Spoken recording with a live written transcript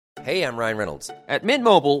Hey, I'm Ryan Reynolds. At Mint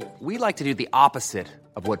Mobile, we like to do the opposite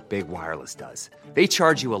of what Big Wireless does. They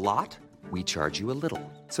charge you a lot, we charge you a little.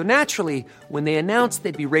 So naturally, when they announced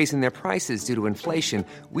they'd be raising their prices due to inflation,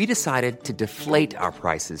 we decided to deflate our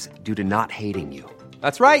prices due to not hating you.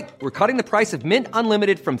 That's right. We're cutting the price of Mint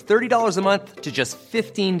Unlimited from $30 a month to just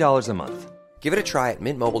 $15 a month. Give it a try at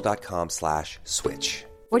mintmobile.com/switch.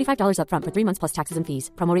 $45 up front for 3 months plus taxes and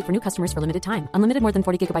fees. Promo rate for new customers for limited time. Unlimited more than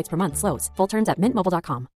 40 gigabytes per month. Slows full terms at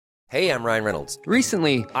mintmobile.com. Hey, I'm Ryan Reynolds.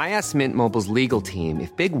 Recently, I asked Mint Mobile's legal team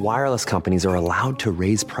if big wireless companies are allowed to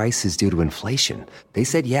raise prices due to inflation. They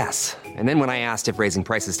said yes. And then when I asked if raising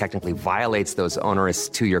prices technically violates those onerous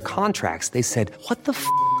 2-year contracts, they said, "What the f***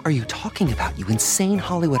 are you talking about, you insane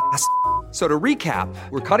Hollywood ass?" So to recap,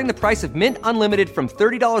 we're cutting the price of Mint Unlimited from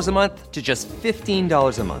 $30 a month to just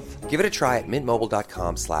 $15 a month. Give it a try at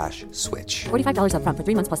mintmobile.com/switch. $45 up front for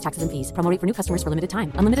 3 months plus taxes and fees. Promo rate for new customers for limited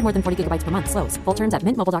time. Unlimited more than 40 gigabytes per month. Slows full terms at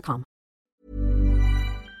mintmobile.com.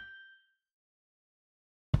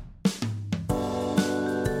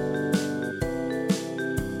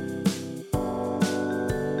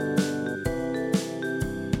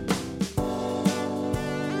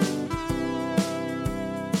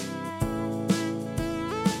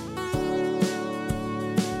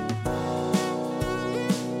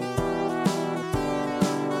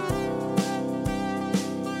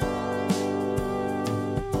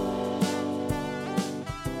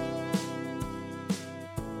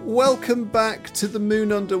 Welcome back to The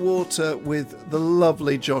Moon Underwater with the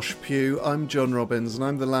lovely Josh Pugh. I'm John Robbins and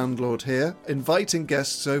I'm the landlord here, inviting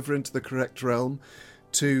guests over into the correct realm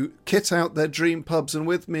to kit out their dream pubs, and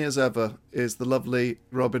with me as ever is the lovely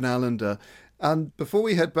Robin Allender. And before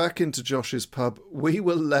we head back into Josh's pub, we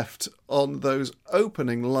were left on those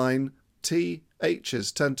opening line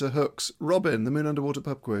THs, tenterhooks. Robin, the Moon Underwater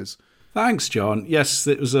pub quiz. Thanks, John. Yes,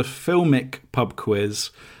 it was a filmic pub quiz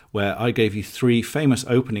where I gave you 3 famous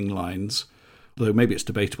opening lines, though maybe it's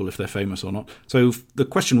debatable if they're famous or not. So the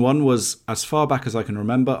question 1 was, as far back as I can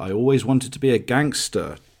remember, I always wanted to be a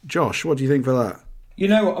gangster. Josh, what do you think for that? You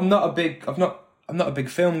know, I'm not a big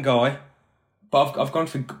film guy, but I've gone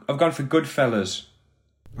for Goodfellas.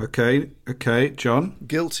 Okay, John.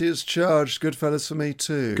 Guilty as charged. Goodfellas for me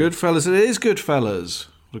too. Goodfellas, it is Goodfellas.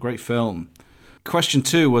 What a great film. Question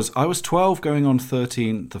 2 was, I was 12 going on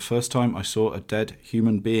 13 the first time I saw a dead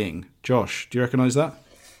human being. Josh, do you recognise that?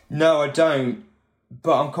 No, I don't.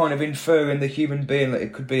 But I'm kind of inferring the human being that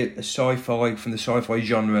it could be a sci-fi from the sci-fi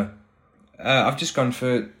genre. I've just gone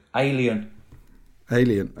for Alien.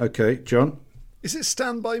 Alien, okay. John? Is it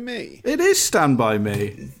Stand By Me? It is Stand By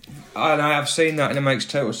Me. And I have seen that and it makes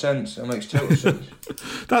total sense.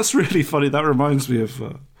 That's really funny. That reminds me of...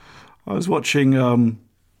 I was watching...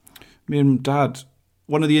 me and Dad,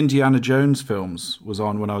 one of the Indiana Jones films was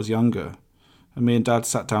on when I was younger, and me and Dad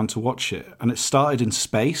sat down to watch it, and it started in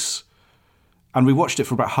space, and we watched it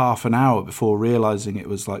for about half an hour before realising it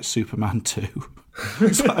was like Superman 2.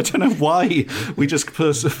 So I don't know why we just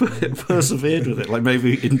persevered with it. Like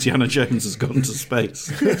maybe Indiana Jones has gone to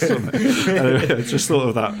space. Anyway, I just thought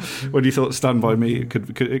of that when you thought Stand By Me.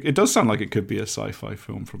 It does sound like it could be a sci-fi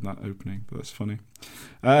film from that opening. But that's funny.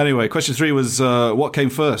 Anyway, question 3 was what came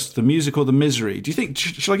first, the music or the misery? Do you think?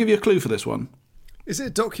 Shall I give you a clue for this one? Is it a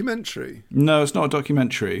documentary? No, it's not a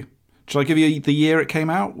documentary. Shall I give you the year it came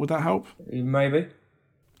out? Would that help? Maybe.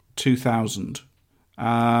 2000,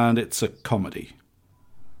 and it's a comedy.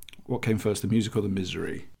 What came first, the music or the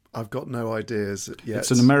misery? I've got no ideas yet.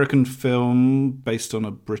 It's an American film based on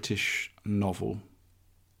a British novel.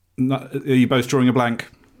 Are you both drawing a blank?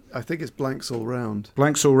 I think it's blanks all round.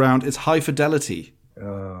 Blanks all round. It's High Fidelity.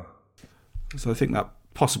 So I think that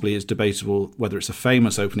possibly is debatable whether it's a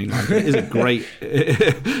famous opening line. It is a great,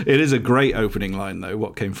 it is a great opening line, though.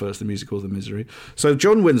 What came first, the music or the misery? So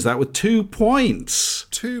John wins that with 2 points.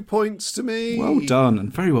 2 points to me. Well done,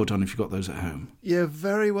 and very well done if you got those at home. Yeah,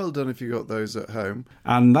 very well done if you got those at home.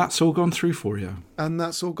 And that's all gone through for you.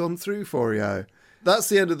 That's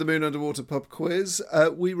the end of the Moon Underwater pub quiz.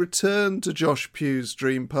 We return to Josh Pugh's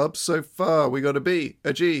dream pub. So far, we got a B,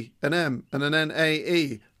 a G, an M, and an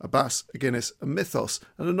NAE, a Bass, a Guinness, a Mythos,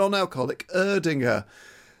 and a non-alcoholic Erdinger.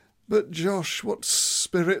 But Josh, what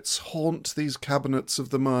spirits haunt these cabinets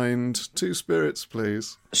of the mind? 2 spirits,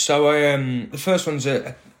 please. So the first one's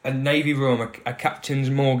a Navy rum, a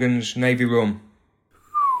Captain's Morgan's Navy rum.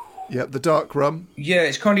 Yep, the dark rum. Yeah,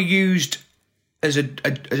 it's kind of used as a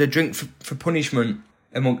drink for punishment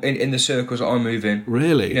in the circles that I move in.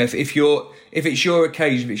 Really? You know, if it's your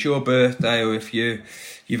occasion, if it's your birthday, or if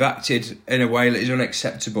you've acted in a way that is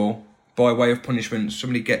unacceptable by way of punishment,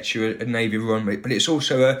 somebody gets you a Navy rum. But it's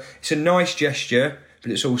also it's a nice gesture, but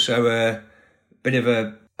it's also a bit of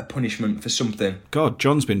a a punishment for something. God,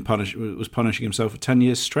 John's was punishing himself for 10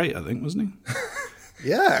 years straight, I think, wasn't he?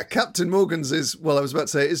 Yeah, Captain Morgan's is, well, I was about to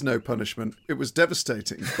say it is no punishment. It was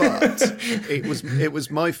devastating, but it was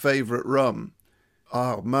my favourite rum.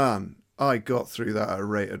 Oh, man, I got through that at a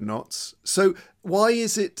rate of knots. So why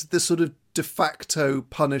is it the sort of de facto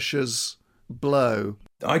Punisher's blow?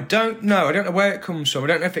 I don't know. I don't know where it comes from. I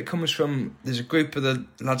don't know if it comes from... There's a group of the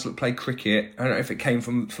lads that play cricket. I don't know if it came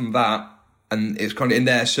from that, and it's kind of in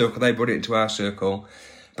their circle. They brought it into our circle.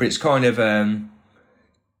 But it's kind of...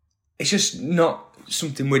 it's just not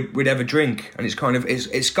something we'd ever drink, and it's kind of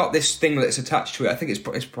it's got this thing that's attached to it. I think it's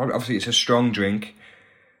probably, obviously it's a strong drink,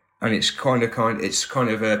 and it's kind of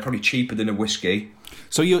probably cheaper than a whiskey.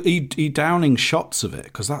 So you're downing shots of it,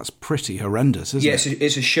 because that's pretty horrendous, isn't it? Yeah,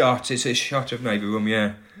 it's a shot. It's a shot of navy rum.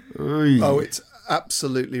 Yeah. Oh, it's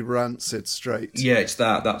absolutely rancid straight. Yeah, it's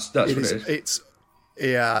that. That's what it is.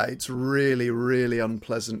 It's really, really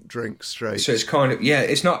unpleasant drink straight. So it's kind of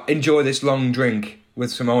it's not enjoy this long drink with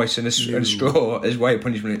some ice and a straw as way of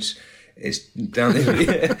punishment. It's down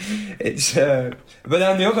there. It's but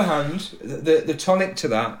on the other hand, the tonic to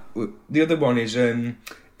that, the other one is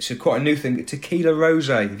it's quite a new thing, tequila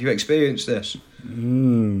rosé. Have you experienced this?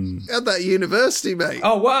 At that university, mate.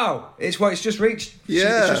 Oh wow! It's just reached.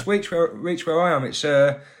 Yeah, it's just reached where I am.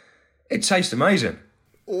 It tastes amazing.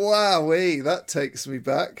 Wowee, that takes me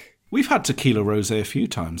back. We've had tequila rosé a few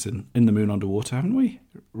times in The Moon Underwater, haven't we?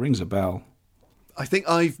 It rings a bell. I think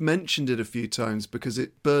I've mentioned it a few times because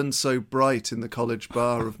it burns so bright in the college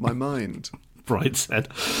bar of my mind. Bright said.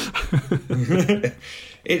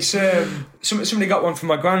 It's somebody got one for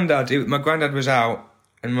my granddad. My granddad was out,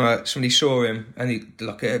 and somebody saw him, and he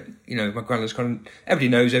my granddad's kind of, everybody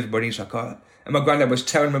knows everybody. He's like, oh, and my granddad was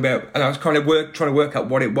telling him about, and I was kind of trying to work out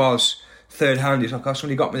what it was third hand. He's like, oh,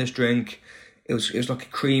 somebody got me this drink. It was like a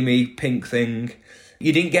creamy pink thing.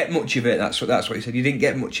 You didn't get much of it. That's what he said. You didn't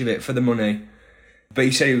get much of it for the money. But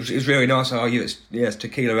he said it was really nice. Oh, it's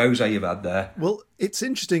tequila rosé you've had there. Well, it's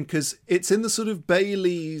interesting because it's in the sort of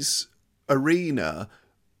Bailey's arena,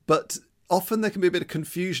 but often there can be a bit of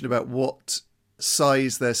confusion about what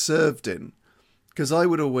size they're served in. Because I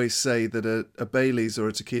would always say that a Bailey's or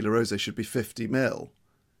a tequila rosé should be 50ml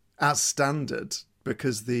as standard,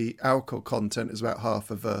 because the alcohol content is about half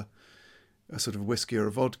of a sort of whiskey or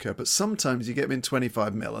a vodka. But sometimes you get them in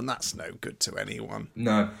 25ml, and that's no good to anyone.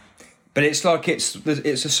 No. But it's like it's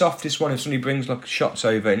the softest one. If somebody brings like shots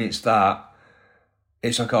over and it's like,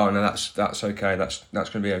 oh no, that's okay. That's going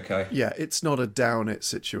to be okay. Yeah, it's not a down it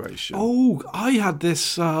situation. Oh, I had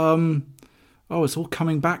this. It's all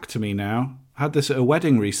coming back to me now. I had this at a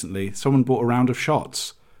wedding recently. Someone bought a round of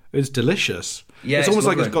shots. It's delicious. Yeah, it's almost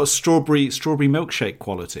lovely. like it's got a strawberry milkshake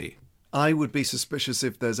quality. I would be suspicious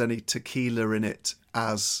if there's any tequila in it,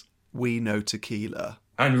 as we know tequila.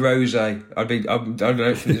 And rosé. I don't know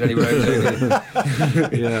if there's any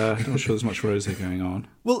rosé. Yeah, I'm not sure there's much rosé going on.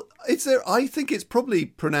 Well, I think it's probably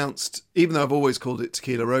pronounced, even though I've always called it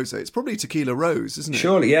tequila rosé, it's probably tequila rose, isn't it?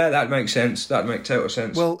 Surely, yeah, that makes sense. That makes total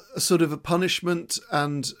sense. Well, a sort of a punishment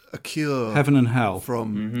and a cure. Heaven and hell.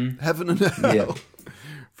 From Heaven and Hell. Yeah.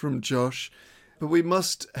 From Josh. But we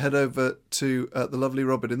must head over to the lovely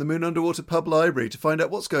Robin in the Moon Underwater Pub Library to find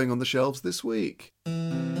out what's going on the shelves this week.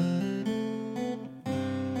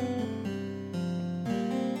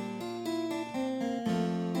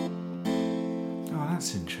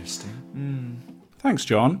 That's interesting. Thanks,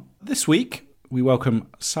 John. This week, we welcome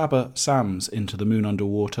Saba Sams into the Moon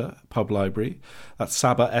Underwater Pub Library. That's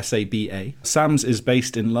Saba, S-A-B-A. Sams is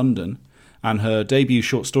based in London, and her debut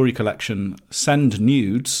short story collection, Send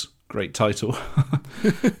Nudes, great title,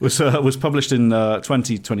 was published in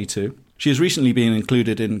 2022. She has recently been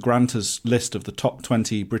included in Granta's list of the top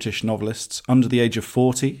 20 British novelists under the age of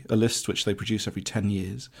 40, a list which they produce every 10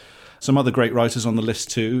 years. Some other great writers on the list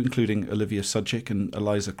too, including Olivia Sudjic and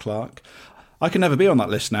Eliza Clark. I can never be on that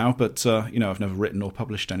list now, but, I've never written or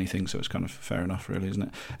published anything, so it's kind of fair enough, really, isn't it?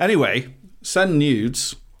 Anyway, Send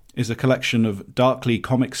Nudes is a collection of darkly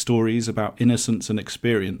comic stories about innocence and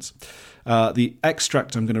experience. The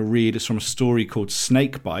extract I'm going to read is from a story called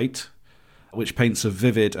Snakebite, which paints a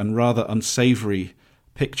vivid and rather unsavoury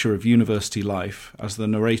picture of university life as the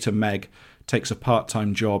narrator Meg takes a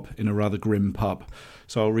part-time job in a rather grim pub.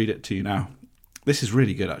 So I'll read it to you now. This is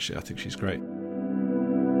really good, actually. I think she's great.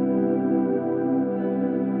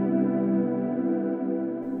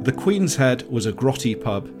 The Queen's Head was a grotty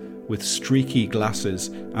pub with streaky glasses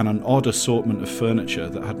and an odd assortment of furniture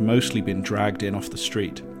that had mostly been dragged in off the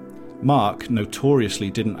street. Mark notoriously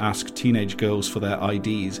didn't ask teenage girls for their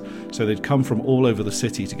IDs, so they'd come from all over the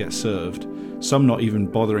city to get served, some not even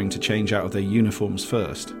bothering to change out of their uniforms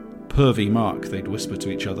first. pervy Mark, they'd whisper to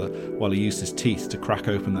each other while he used his teeth to crack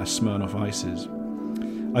open their Smirnoff Ices.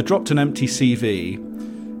 I dropped an empty CV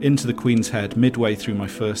into the Queen's Head midway through my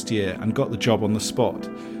first year and got the job on the spot.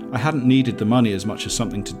 I hadn't needed the money as much as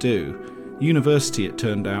something to do. University, it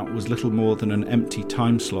turned out, was little more than an empty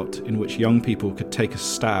time slot in which young people could take a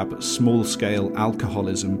stab at small-scale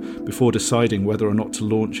alcoholism before deciding whether or not to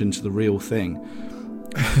launch into the real thing.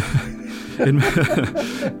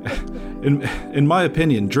 In my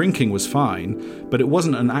opinion, drinking was fine, but it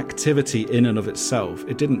wasn't an activity in and of itself.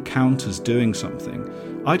 It didn't count as doing something.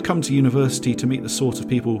 I'd come to university to meet the sort of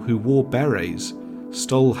people who wore berets,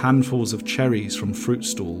 stole handfuls of cherries from fruit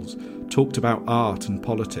stalls, talked about art and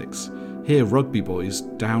politics. Here, rugby boys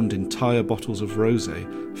downed entire bottles of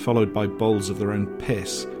rosé, followed by bowls of their own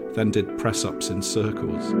piss, then did press-ups in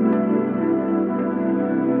circles.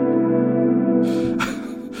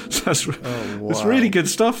 That's It's really good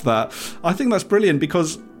stuff, that. I think that's brilliant,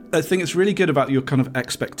 because I think it's really good about your kind of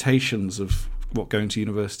expectations of what going to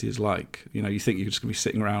university is like. You know, you think you're just going to be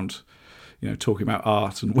sitting around, you know, talking about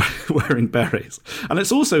art and wearing berets. And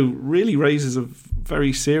it's also really raises a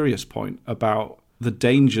very serious point about the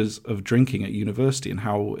dangers of drinking at university and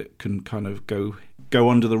how it can kind of go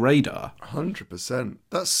under the radar. 100%.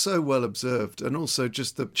 That's so well observed. And also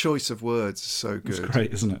just the choice of words is so good. It's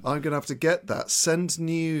great, isn't it? I'm going to have to get that. Send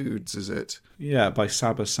Nudes, is it? Yeah, by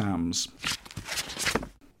Saba Sams.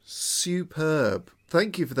 Superb.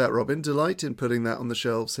 Thank you for that, Robin. Delight in putting that on the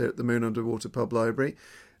shelves here at the Moon Underwater Pub Library.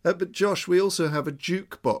 But Josh, we also have a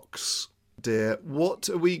jukebox, dear. What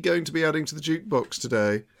are we going to be adding to the jukebox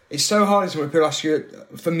today? It's so hard when people ask you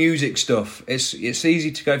for music stuff. It's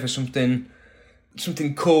easy to go for something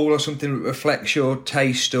cool or something that reflects your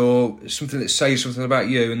taste or something that says something about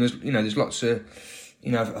you. And there's lots of,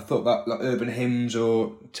 I thought about like urban hymns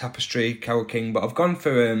or Tapestry, Carole King, but I've gone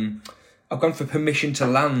for Permission to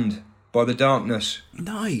Land by The Darkness.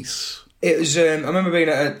 Nice. It was. I remember being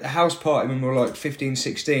at a house party when we were like 15,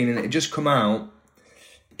 16, and it had just come out.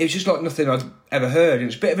 It was just like nothing I'd ever heard. And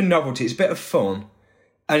it's a bit of a novelty. It's a bit of fun.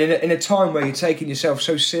 And in a time where you're taking yourself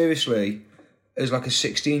so seriously as like a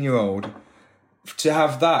 16-year-old, to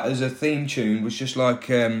have that as a theme tune was just like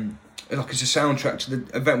as a soundtrack to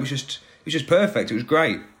the event was just perfect. It was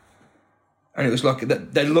great, and it was like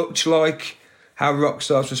they looked like how rock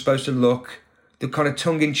stars were supposed to look. They're kind of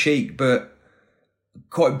tongue in cheek, but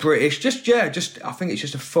quite British. I think it's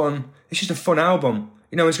just a fun album.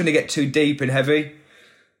 No one's going to get too deep and heavy.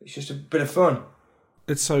 It's just a bit of fun.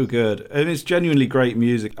 It's so good. And it's genuinely great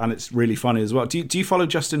music, and it's really funny as well. Do you follow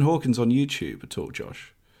Justin Hawkins on YouTube at all,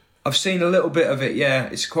 Josh? I've seen a little bit of it, yeah.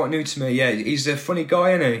 It's quite new to me, yeah. He's a funny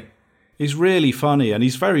guy, isn't he? He's really funny, and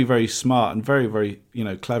he's very, very smart and very, very,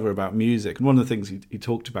 clever about music. And one of the things he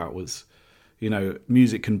talked about was,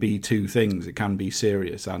 music can be two things. It can be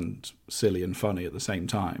serious and silly and funny at the same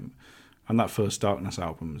time. And that first Darkness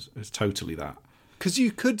album is totally that. Because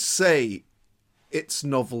you could say it's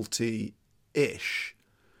novelty-ish,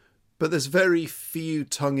 but there's very few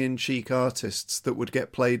tongue-in-cheek artists that would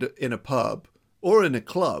get played in a pub or in a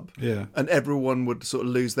club, yeah, and everyone would sort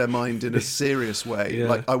of lose their mind in a serious way, yeah.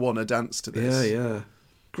 Like, I want to dance to this. Yeah.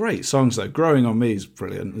 Great songs, though. Growing on Me is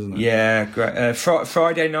brilliant, isn't it? Yeah, great.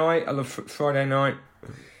 Friday Night, I love Friday Night.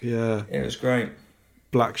 Yeah. It was great.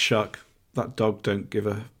 Black Shuck, That Dog Don't Give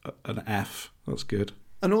an F. That's good.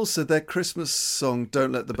 And also their Christmas song,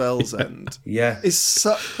 Don't Let the Bells End. Yeah. That's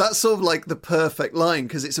sort of like the perfect line,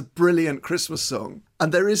 because it's a brilliant Christmas song.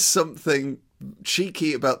 And there is something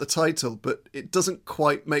cheeky about the title, but it doesn't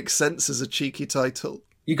quite make sense as a cheeky title.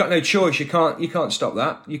 You got no choice. You can't stop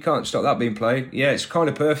that. You can't stop that being played. Yeah, it's kind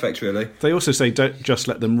of perfect, really. They also say, don't just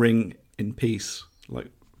let them ring in peace.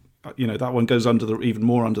 Like, that one goes even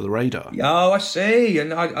more under the radar. Oh, I see.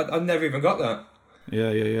 And I've never even got that.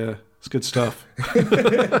 Yeah. It's good stuff.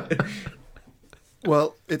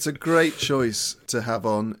 Well, it's a great choice to have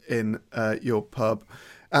on in your pub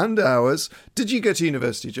and ours. Did you go to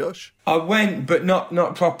university, Josh? I went, but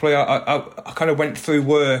not properly. I kind of went through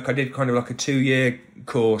work. I did kind of like a 2-year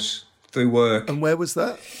course through work. And where was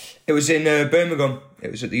that? It was in Birmingham. It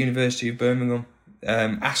was at the University of Birmingham.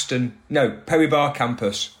 Perry Bar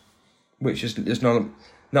campus, which is there's not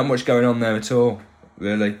much going on there at all,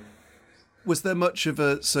 really. Was there much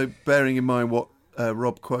of so bearing in mind what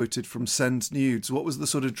Rob quoted from Send Nudes, what was the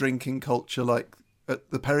sort of drinking culture like at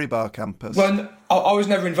the Perry Bar campus? Well, I was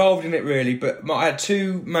never involved in it really, but I had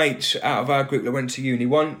two mates out of our group that went to uni.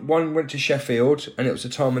 One went to Sheffield, and it was the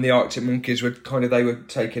time when the Arctic Monkeys were they were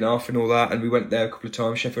taking off and all that, and we went there a couple of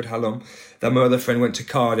times, Sheffield Hallam. Then my other friend went to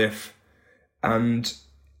Cardiff, and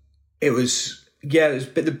it was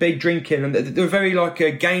the big drinking, and they were very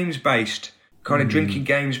games based. kind of drinking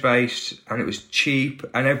games based, and it was cheap,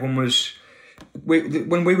 and everyone was.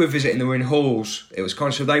 When we were visiting, they were in halls. It was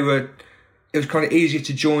kind of It was kind of easier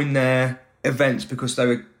to join their events because they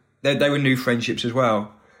were new friendships as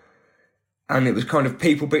well, and it was kind of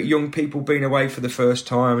young people being away for the first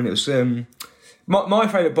time, and it was my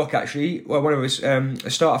favourite book actually. Well, one of us, A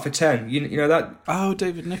Starter for 10. You know that? Oh,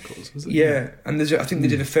 David Nichols, was it? Yeah, and I think they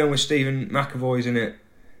did a film with Stephen McAvoy's in it,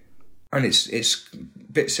 and it's a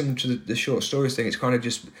bit similar to the short stories thing. It's kind of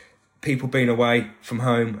just people being away from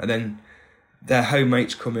home, and then their home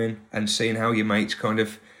mates come in and seeing how your mates kind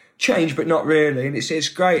of change, but not really. And it's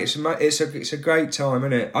great. It's a great time,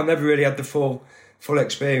 isn't it? I've never really had the full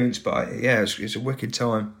experience, but it's a wicked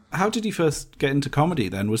time. How did you first get into comedy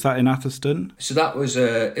then? Was that in Atherstone? So that was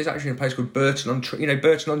it's actually in a place called Burton on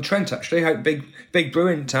Trent. Actually, big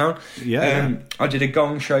brewing town. Yeah. I did a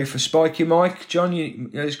gong show for Spiky Mike. John,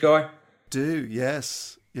 you know this guy?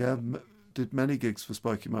 Yes, yeah. Did many gigs for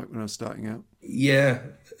Spiky Mike when I was starting out. Yeah,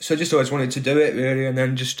 so I just always wanted to do it really, and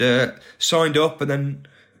then just signed up, and then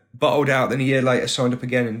bottled out. Then a year later, signed up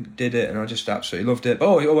again and did it, and I just absolutely loved it.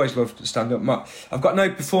 Oh, I always loved stand up. I've got no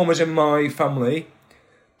performers in my family,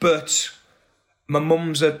 but my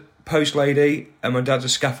mum's a post lady and my dad's a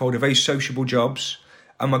scaffolder, very sociable jobs.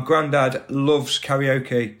 And my granddad loves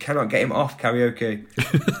karaoke, cannot get him off karaoke.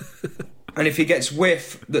 And if he gets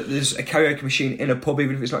whiff that there's a karaoke machine in a pub,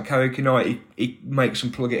 even if it's not karaoke night, he makes them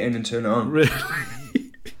plug it in and turn it on. Really?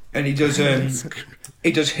 And he does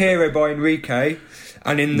Hero by Enrique,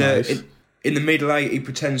 and in the middle eight he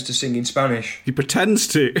pretends to sing in Spanish. He pretends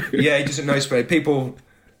to? Yeah, he doesn't know Spanish.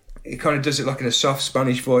 He kind of does it like in a soft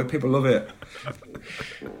Spanish voice. People love it.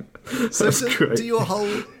 So do your whole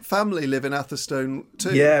family live in Atherstone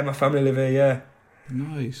too? Yeah, my family live here, yeah.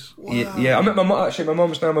 Nice. Wow. Yeah, I'm at my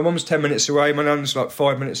mum's now. My mum's 10 minutes away. My nan's like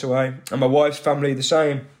 5 minutes away, and my wife's family the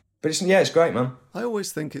same. But it's great, man. I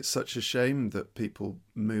always think it's such a shame that people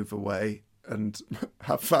move away and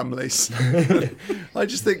have families. I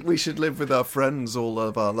just think we should live with our friends all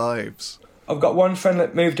of our lives. I've got one friend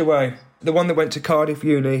that moved away. The one that went to Cardiff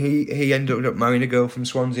Uni, he ended up marrying a girl from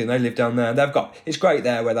Swansea, and they live down there. It's great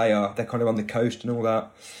there where they are. They're kind of on the coast and all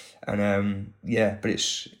that. And but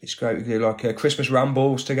it's great. We do like a Christmas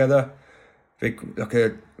rambles together, we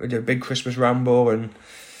do a big Christmas ramble, and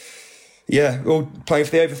we're all playing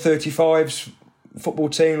for the over 35s football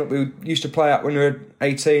team that we used to play at when we were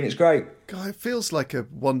 18. It's great. God, it feels like a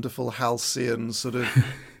wonderful halcyon sort of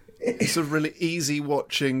really easy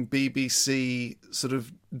watching BBC sort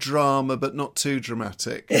of drama, but not too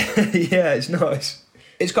dramatic. Yeah, it's nice.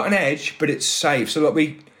 It's got an edge, but it's safe. So like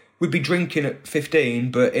we'd be drinking at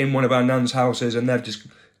 15, but in one of our nan's houses, and they've just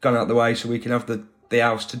gone out the way so we can have the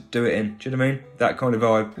house to do it in. Do you know what I mean? That kind of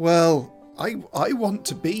vibe. Well, I want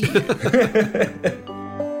to be.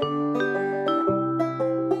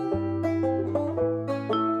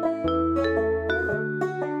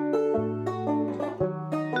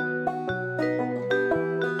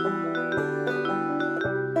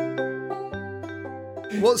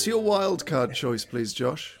 What's your wild card choice, please,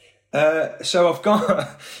 Josh? So I've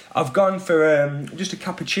gone for just a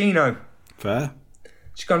cappuccino. Fair.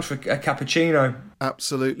 Just gone for a cappuccino.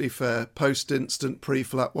 Absolutely fair. Post-instant,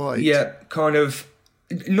 pre-flat white. Yeah, kind of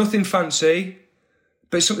nothing fancy,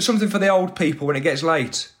 but something for the old people when it gets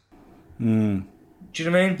late. Mm. Do you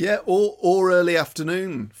know what I mean? Yeah, or early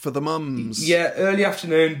afternoon for the mums. Yeah, early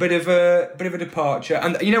afternoon, bit of a departure,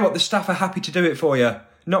 and you know what? The staff are happy to do it for you.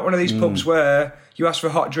 Not one of these pubs where you ask for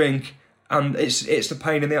a hot drink and it's the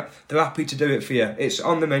pain in the. They're happy to do it for you. It's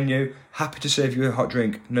on the menu. Happy to serve you a hot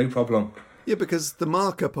drink, no problem. Yeah, because the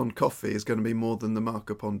markup on coffee is going to be more than the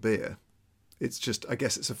markup on beer. It's just, I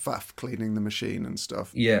guess, it's a faff cleaning the machine and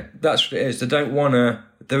stuff. Yeah, that's what it is. They don't want to.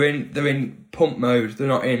 They're in pump mode. They're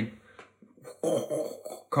not in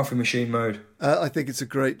coffee machine mode. I think it's a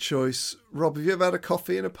great choice. Rob, have you ever had a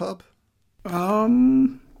coffee in a pub? I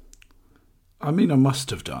mean, I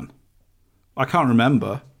must have done. I can't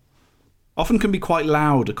remember. Often can be quite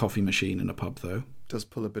loud, a coffee machine in a pub, though. Does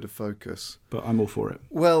pull a bit of focus. But I'm all for it.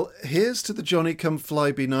 Well, here's to the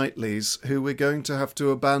Johnny-come-flyby Knightleys, who we're going to have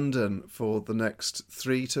to abandon for the next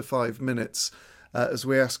 3 to 5 minutes as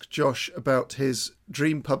we ask Josh about his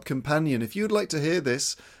dream pub companion. If you'd like to hear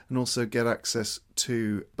this and also get access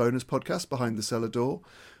to bonus podcast Behind the Cellar Door,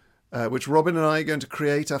 which Robin and I are going to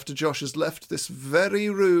create after Josh has left this very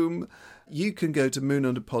room, you can go to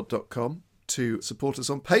moonunderpod.com to support us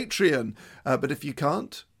on Patreon. But if you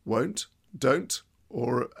can't, won't, don't,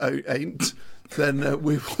 or ain't, then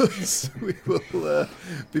we will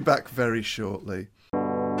be back very shortly.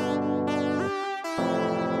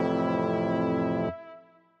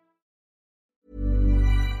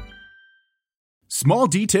 Small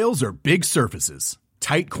details are big surfaces.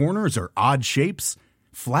 Tight corners are odd shapes.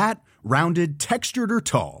 Flat, rounded, textured, or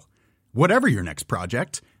tall. Whatever your next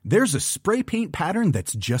project, there's a spray paint pattern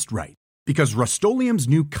that's just right. Because Rust-Oleum's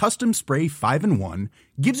new Custom Spray 5-in-1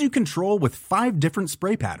 gives you control with 5 different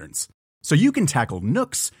spray patterns. So you can tackle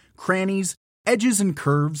nooks, crannies, edges, and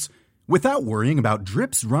curves without worrying about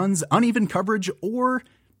drips, runs, uneven coverage, or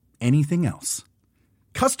anything else.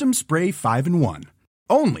 Custom Spray 5-in-1.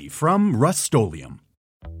 Only from Rust-Oleum.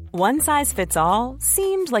 One size fits all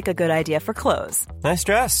seemed like a good idea for clothes. Nice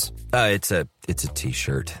dress. It's a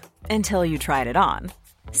t-shirt. Until you tried it on.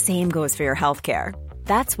 Same goes for your healthcare.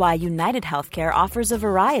 That's why United Healthcare offers a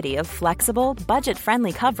variety of flexible,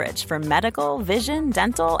 budget-friendly coverage for medical, vision,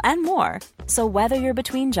 dental, and more. So whether you're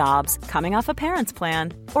between jobs, coming off a parent's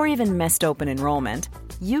plan, or even missed open enrollment,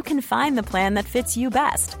 you can find the plan that fits you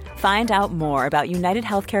best. Find out more about United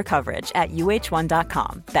Healthcare coverage at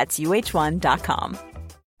uh1.com. That's uh1.com.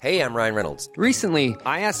 Hey, I'm Ryan Reynolds. Recently,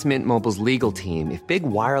 I asked Mint Mobile's legal team if big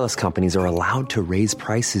wireless companies are allowed to raise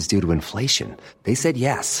prices due to inflation. They said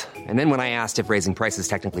yes. And then when I asked if raising prices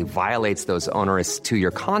technically violates those onerous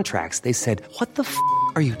 2-year contracts, they said, "What the f***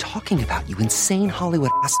 are you talking about, you insane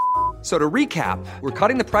Hollywood ass?" So to recap, we're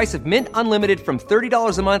cutting the price of Mint Unlimited from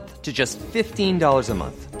 $30 a month to just $15 a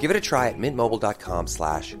month. Give it a try at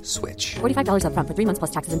mintmobile.com/switch. $45 up front for 3 months plus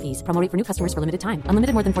taxes and fees. Promo rate for new customers for limited time.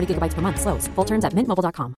 Unlimited more than 40 gigabytes per month. Slows full terms at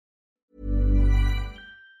mintmobile.com.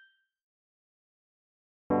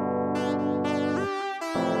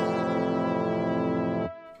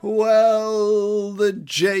 Well, the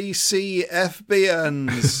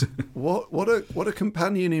JCFBNs. what a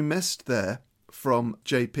companion you missed there from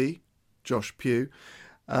JP, Josh Pugh,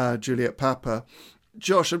 Juliet Papa.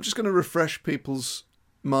 Josh, I'm just going to refresh people's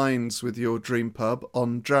minds with your dream pub.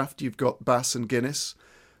 On draft, you've got Bass and Guinness.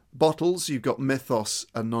 Bottles, you've got Mythos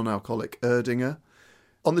and non-alcoholic Erdinger.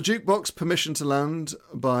 On the jukebox, Permission to Land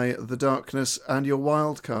by The Darkness, and your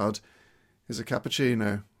wild card is a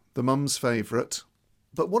cappuccino, the mum's favourite.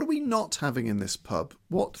 But what are we not having in this pub?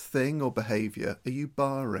 What thing or behaviour are you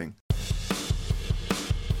barring?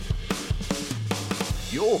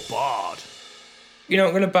 You're barred. You know what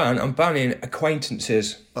I'm going to ban? I'm banning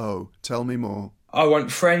acquaintances. Oh, tell me more. I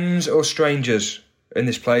want friends or strangers in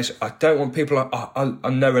this place. I don't want people I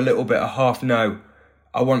know a little bit, I half know.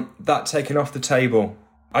 I want that taken off the table.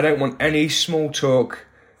 I don't want any small talk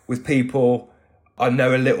with people I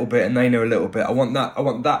know a little bit and they know a little bit. I want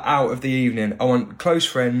that out of the evening. I want close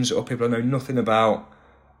friends or people I know nothing about.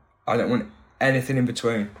 I don't want anything in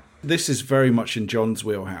between. This is very much in John's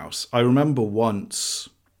wheelhouse. I remember once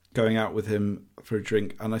going out with him for a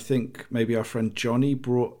drink, and I think maybe our friend Johnny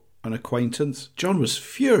brought an acquaintance. John was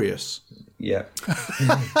furious. Yeah.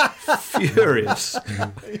 Furious.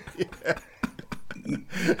 Yeah.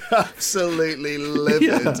 Absolutely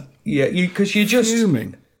livid. Yeah, because you're just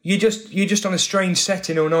fuming. You're just on a strange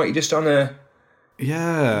setting all night. You're just on a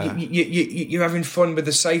You're having fun with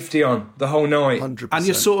the safety on the whole night, 100%. And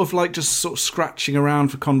you're sort of scratching around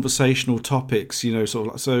for conversational topics. You know, sort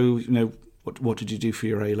of like, so you know, what did you do for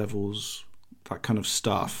your A levels? That kind of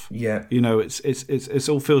stuff. Yeah. You know, it's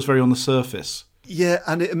all feels very on the surface. Yeah,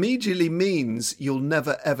 and it immediately means you'll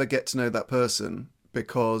never ever get to know that person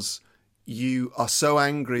because you are so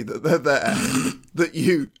angry that they're there that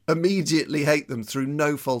you immediately hate them through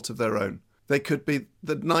no fault of their own. They could be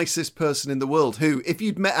the nicest person in the world who, if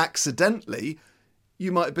you'd met accidentally,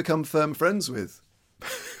 you might have become firm friends with.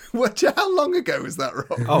 How long ago was that,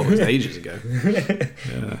 Rob? Oh, it was ages ago.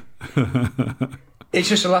 Yeah. It's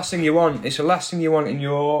just the last thing you want. It's the last thing you want in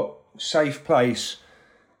your safe place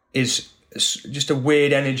is just a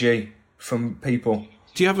weird energy from people.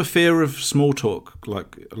 Do you have a fear of small talk?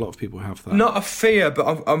 Like a lot of people have that. Not a fear, but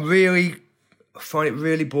I find it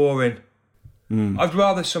really boring. I'd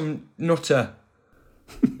rather some nutter.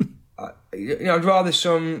 I'd rather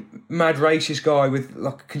some mad racist guy with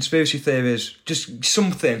like conspiracy theories. Just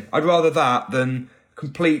something. I'd rather that than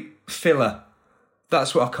complete filler.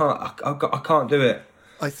 That's what I can't do it.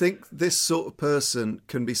 I think this sort of person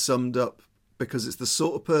can be summed up because it's the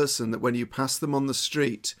sort of person that when you pass them on the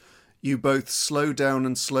street, you both slow down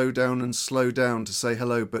and slow down and slow down to say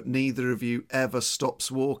hello, but neither of you ever stops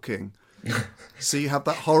walking. So you have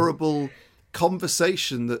that horrible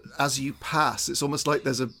conversation that as you pass, it's almost like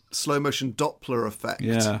there's a slow motion Doppler effect.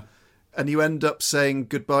 Yeah. And you end up saying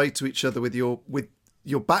goodbye to each other with your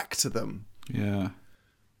back to them. Yeah.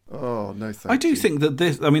 Oh, no thank you. I do think that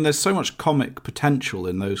there's so much comic potential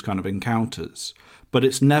in those kind of encounters, but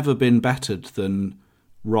it's never been bettered than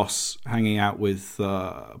Ross hanging out with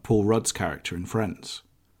Paul Rudd's character in Friends.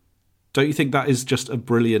 Don't you think that is just a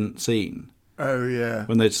brilliant scene? Oh, yeah.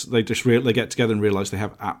 When they get together and realise they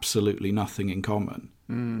have absolutely nothing in common.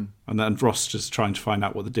 And then Ross just trying to find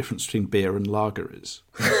out what the difference between beer and lager is.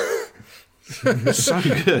 So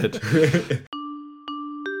good.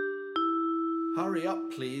 Hurry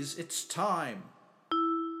up, please. It's time.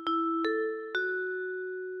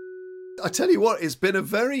 I tell you what, it's been a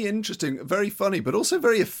very interesting, very funny, but also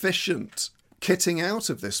very efficient kitting out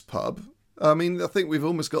of this pub. I mean, I think we've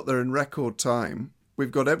almost got there in record time.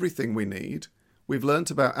 We've got everything we need. We've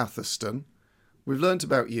learnt about Atherstone. We've learnt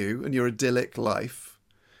about you and your idyllic life.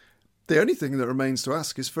 The only thing that remains to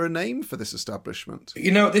ask is for a name for this establishment.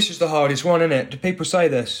 You know, this is the hardest one, isn't it? Do people say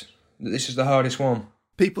this? That this is the hardest one?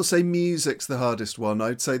 People say music's the hardest one.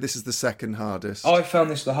 I'd say this is the second hardest. I found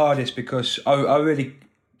this the hardest because I really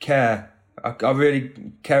care. I really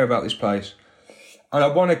care about this place. And I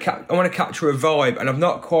want to capture a vibe, and I've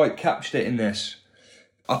not quite captured it in this.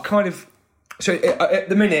 So at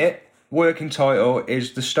the minute, working title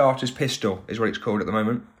is The Starter's Pistol, is what it's called at the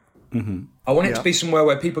moment. Mm-hmm. I want it to be somewhere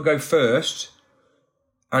where people go first,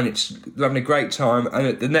 and they're having a great time, and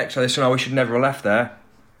at the next day they say, "Oh, we should never have left there."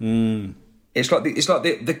 It's like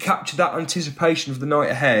the capture that anticipation of the night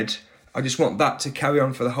ahead. I just want that to carry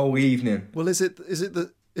on for the whole evening. Well, is it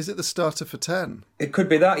the starter for 10? It could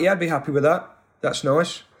be that. Yeah, I'd be happy with that. That's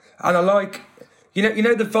nice. And I like, you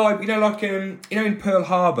know the vibe. Like in Pearl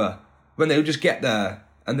Harbor when they'll just get there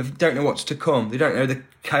and they don't know what's to come. They don't know the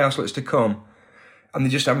chaos that's to come, and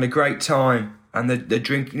they're just having a great time. And they're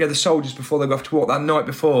drinking. The soldiers before they go off to war that night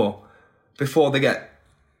before they get,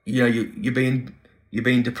 you're being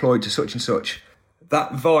deployed to such and such.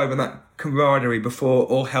 That vibe and that camaraderie before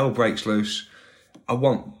all hell breaks loose.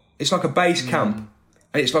 It's like a base camp,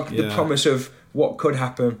 and it's like the promise of what could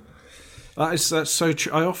happen. That's so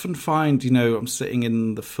true. I often find, I'm sitting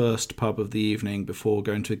in the first pub of the evening before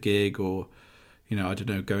going to a gig, or, I don't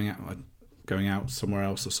know, going out somewhere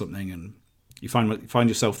else or something, and you find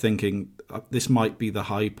yourself thinking, this might be the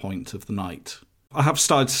high point of the night. I have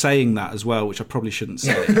started saying that as well, which I probably shouldn't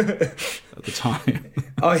say at the time.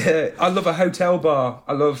 I love a hotel bar.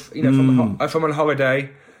 I love, if I'm on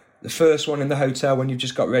holiday, the first one in the hotel when you've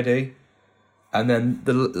just got ready, and then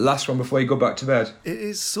the last one before you go back to bed. It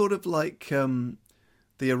is sort of like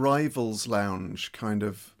the Arrivals Lounge, kind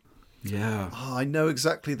of. Yeah. Oh, I know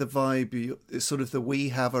exactly the vibe. It's sort of the "we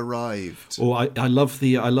have arrived." Oh, I love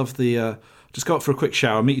the just go out for a quick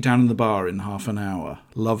shower, meet you down in the bar in half an hour.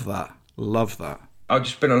 Love that. Love that. I've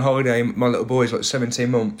just been on holiday. My little boy's like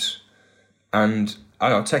 17 months, and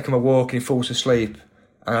I'll take him a walk and he falls asleep.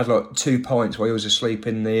 And I had like 2 pints while he was asleep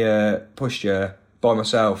in the pushchair by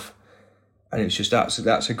myself. And it's just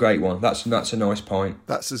that's a great one. That's a nice pint.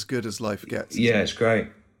 That's as good as life gets. Yeah, it's great,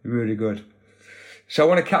 really good. So I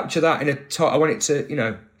want to capture that I want it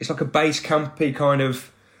to, it's like a base campy kind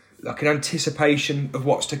of, like an anticipation of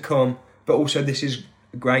what's to come. But also, this is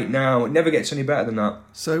great now. It never gets any better than that.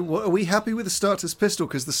 So, are we happy with the Starter's Pistol?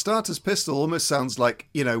 Because the Starter's Pistol almost sounds like,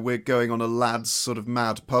 we're going on a lad's sort of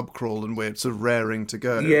mad pub crawl and we're sort of raring to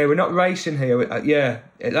go. Yeah, we're not racing here.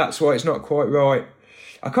 That's why it's not quite right.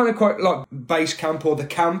 I kind of quite like Base Camp or The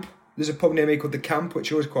Camp. There's a pub near me called The Camp,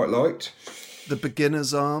 which I always quite liked. The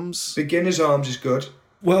Beginner's Arms. Beginner's Arms is good.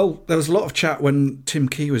 Well, there was a lot of chat when Tim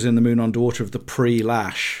Key was in The Moon Underwater of the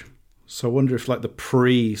pre-Lash. So I wonder if like the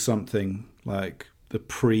pre-something, like the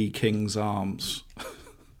pre-King's Arms.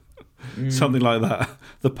 Something like that.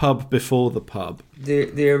 The pub before the pub. The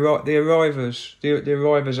Arrivers. The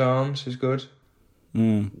Arrivers Arms is good.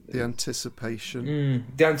 The Anticipation.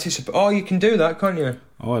 Oh, you can do that, can't you?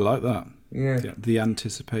 Oh, I like that. Yeah. The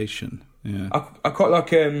Anticipation. Yeah. I quite like.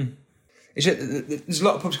 There's a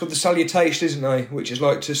lot of pubs called the Salutation, isn't there? Which is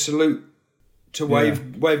like to salute, to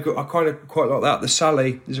wave. I kind of quite like that. The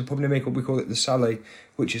Sally. There's a pub near me called, we call it the Sally,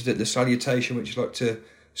 which is the Salutation, which is like to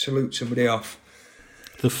salute somebody off.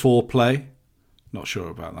 The Foreplay. Not sure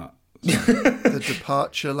about that. The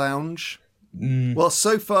Departure Lounge. Well,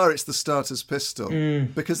 so far it's the Starter's Pistol,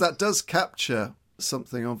 because that does capture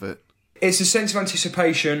something of it. It's a sense of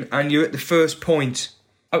anticipation, and you're at the first point.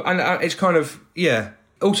 And it's kind of,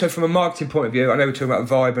 Also, from a marketing point of view, I know we're talking about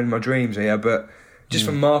vibe and my dreams here, but just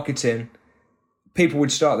from marketing, people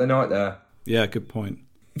would start their night there. Yeah, good point.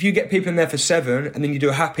 If you get people in there for 7, and then you do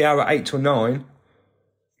a happy hour at 8 till 9,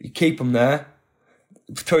 you keep them there,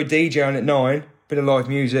 throw a DJ on at 9, bit of live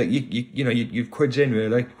music, you've quids in,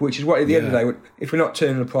 really, which is what, at the end of the day, if we're not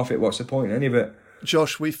turning a profit, what's the point in any of it?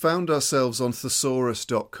 Josh, we found ourselves on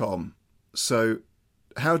thesaurus.com, so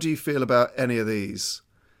how do you feel about any of these?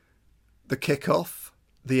 The kickoff,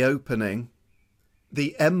 the opening,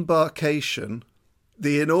 the embarkation,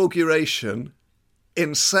 the inauguration,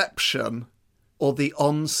 inception, or the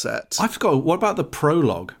onset. I forgot, what about the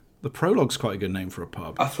Prologue? The Prologue's quite a good name for a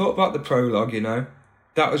pub. I thought about the Prologue, you know.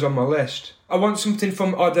 That was on my list. I want something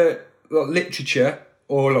from either like, literature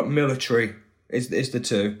or like military is the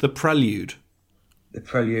two. The Prelude. The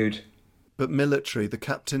Prelude. But military, the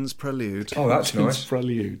Captain's Prelude. Oh, that's nice.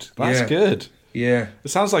 Prelude. That's good. Yeah. It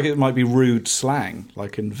sounds like it might be rude slang,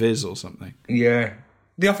 like in Viz or something. Yeah.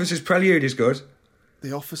 The Officer's Prelude is good.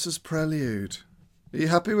 The Officer's Prelude. Are you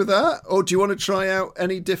happy with that? Or do you want to try out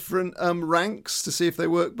any different ranks to see if they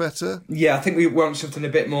work better? Yeah, I think we want something a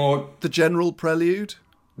bit more... The General Prelude.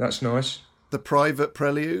 That's nice. The Private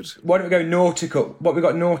Prelude. Why don't we go nautical? What we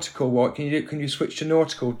got nautical? What can you do? Can you switch to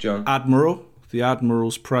nautical, John? Admiral. The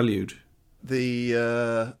Admiral's Prelude.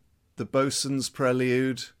 The Boatswain's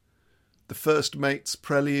Prelude. The First Mate's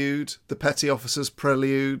Prelude. The Petty Officer's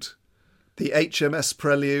Prelude. The HMS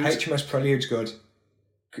Prelude. HMS Prelude's good.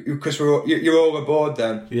 Because you're all aboard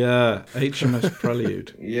then. Yeah, HMS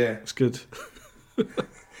Prelude. Yeah. It's good.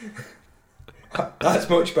 That's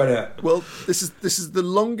much better. Well, this is the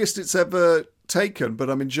longest it's ever taken, but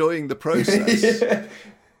I'm enjoying the process. Yeah.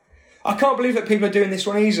 I can't believe that people are doing this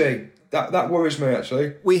one easy. That worries me,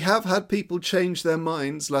 actually. We have had people change their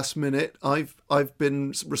minds last minute. I've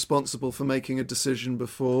been responsible for making a decision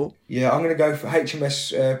before. Yeah, I'm going to go for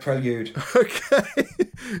HMS Prelude. Okay.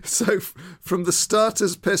 So from the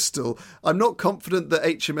starter's pistol, I'm not confident that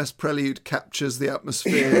HMS Prelude captures the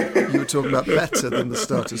atmosphere you were talking about better than the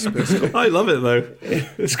starter's pistol. I love it, though.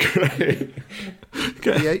 It's great.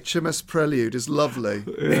 Okay. The HMS Prelude is lovely.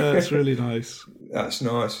 Yeah, it's really nice. That's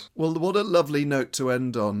nice. Well, what a lovely note to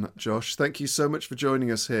end on, Josh. Thank you so much for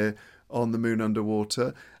joining us here on The Moon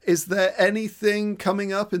Underwater. Is there anything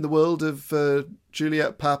coming up in the world of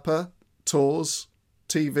Juliet Papa, tours,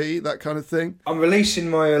 TV, that kind of thing? I'm releasing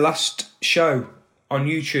my last show on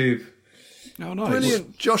YouTube. Oh, nice.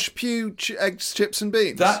 Brilliant. Josh Pugh, Eggs, Chips and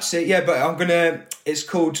Beans. That's it, yeah, but it's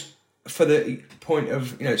called, for the point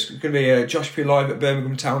of, it's going to be a Josh Pugh live at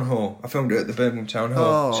Birmingham Town Hall. I filmed it at the Birmingham Town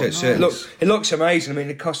Hall. Oh, so it's, nice. it looks amazing. I mean,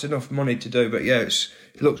 it cost enough money to do, but yeah, it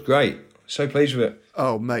looks great. So pleased with it.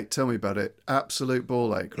 Oh, mate, tell me about it. Absolute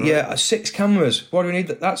ball ache, right? Yeah, 6 cameras. Why do we need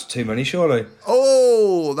that? That's too many, surely.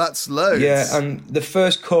 Oh, that's loads. Yeah, and the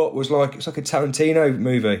first cut was it's like a Tarantino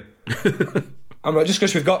movie. I'm like, just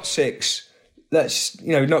because we've got 6, let's,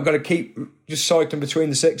 not got to keep just cycling between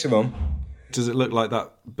the 6 of them. Does it look like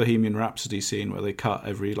that Bohemian Rhapsody scene where they cut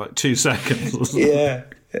every 2 seconds or something? Yeah,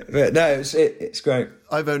 but no, it's great.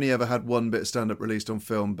 I've only ever had one bit of stand-up released on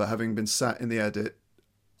film, but having been sat in the edit,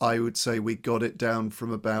 I would say we got it down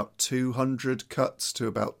from about 200 cuts to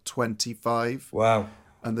about 25. Wow.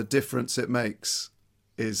 And the difference it makes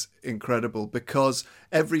is incredible, because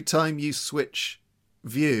every time you switch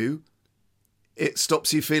view, it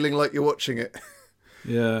stops you feeling like you're watching it.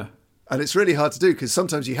 Yeah. And it's really hard to do, because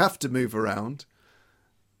sometimes you have to move around.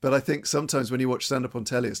 But I think sometimes when you watch stand-up on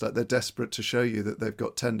telly, it's like they're desperate to show you that they've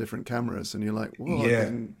got 10 different cameras, and you're like, whoa, Yeah. I'm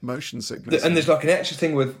getting motion sickness. And there's an extra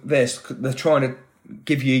thing with this. They're trying to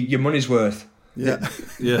give you your money's worth. Yeah.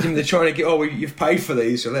 Yeah. They're trying to get, you've paid for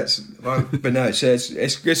these, so let's... But no, it's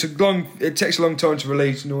a long... It takes a long time to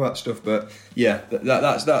release and all that stuff, but yeah,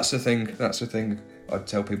 that's the thing. That's the thing I'd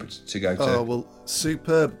tell people to go to. Oh, well,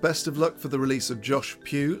 superb. Best of luck for the release of Josh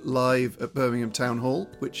Pugh live at Birmingham Town Hall,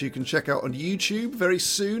 which you can check out on YouTube very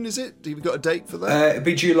soon, is it? Have you got a date for that? It'll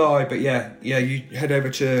be July, but yeah, you head over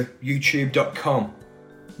to youtube.com.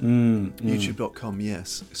 YouTube.com,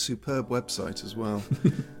 yes. Superb website as well.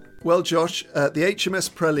 Well, Josh, the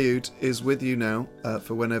HMS Prelude is with you now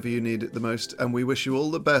for whenever you need it the most, and we wish you all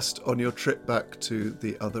the best on your trip back to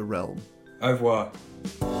the other realm. Au revoir.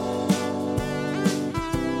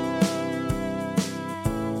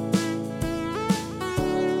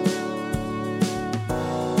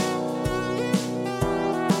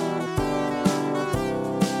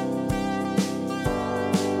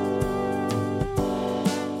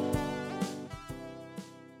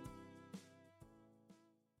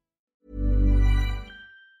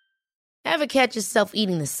 Ever catch yourself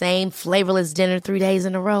eating the same flavorless dinner 3 days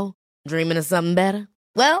in a row? Dreaming of something better?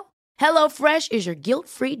 Well, HelloFresh is your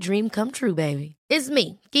guilt-free dream come true, baby. It's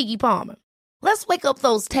me, Keke Palmer. Let's wake up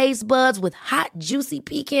those taste buds with hot, juicy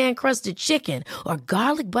pecan-crusted chicken or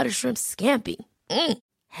garlic butter shrimp scampi.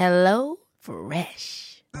 Hello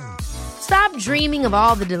Fresh. Stop dreaming of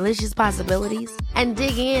all the delicious possibilities and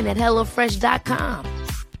dig in at HelloFresh.com.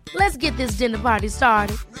 Let's get this dinner party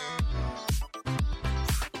started.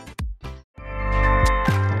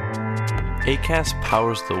 Acast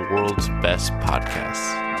powers the world's best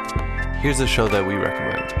podcasts. Here's a show that we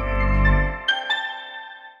recommend.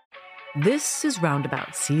 This is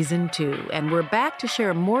Roundabout Season 2, and we're back to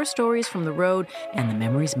share more stories from the road and the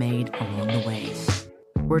memories made along the way.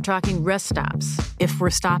 We're talking rest stops. If we're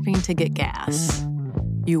stopping to get gas,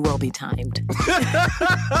 you will be timed.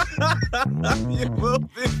 You will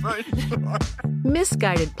be for sure.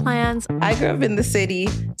 Misguided plans. I grew up in the city,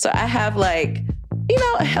 so I have a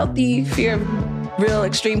healthy fear of real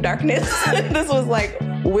extreme darkness. This was like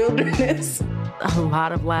wilderness. A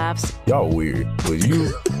lot of laughs. Y'all weird, but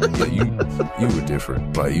you were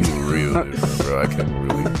different. Like, you were real different, bro. I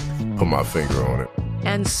can't really put my finger on it.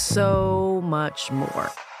 And so much more.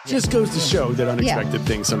 Just goes to show that unexpected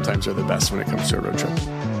things sometimes are the best when it comes to a road trip.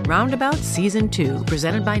 Roundabout Season 2,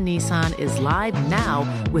 presented by Nissan, is live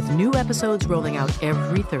now with new episodes rolling out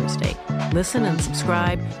every Thursday. Listen and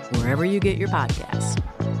subscribe wherever you get your podcasts.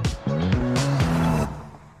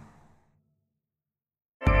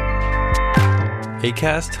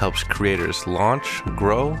 Acast helps creators launch,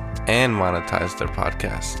 grow, and monetize their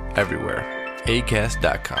podcasts everywhere.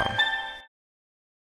 Acast.com.